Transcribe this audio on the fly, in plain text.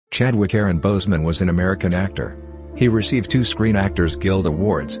Chadwick Boseman was an American actor. He received 2 Screen Actors Guild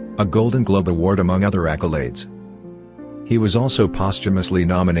Awards, a Golden Globe Award among other accolades. He was also posthumously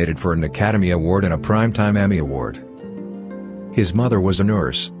nominated for an Academy Award and a Primetime Emmy Award. His mother was a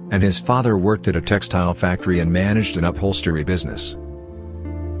nurse, and his father worked at a textile factory and managed an upholstery business.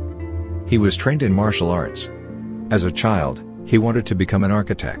 He was trained in martial arts. As a child, he wanted to become an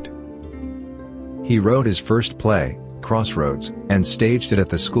architect. He wrote his first play, Crossroads, and staged it at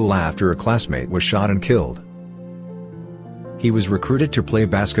the school after a classmate was shot and killed. He was recruited to play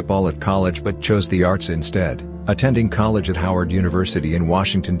basketball at college but chose the arts instead, attending college at Howard University in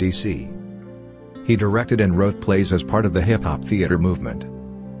Washington, D.C. He directed and wrote plays as part of the hip-hop theater movement.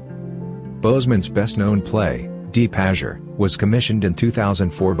 Boseman's best-known play, Deep Azure, was commissioned in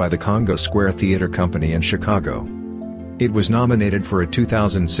 2004 by the Congo Square Theater Company in Chicago. It was nominated for a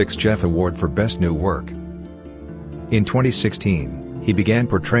 2006 Jeff Award for Best New Work. In 2016, he began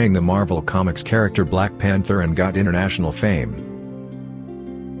portraying the Marvel Comics character Black Panther and got international fame.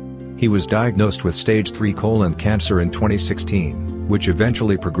 He was diagnosed with stage 3 colon cancer in 2016, which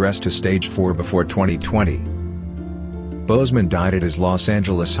eventually progressed to stage 4 before 2020. Boseman died at his Los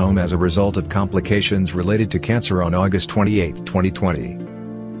Angeles home as a result of complications related to cancer on August 28, 2020.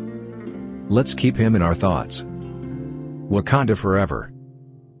 Let's keep him in our thoughts. Wakanda Forever.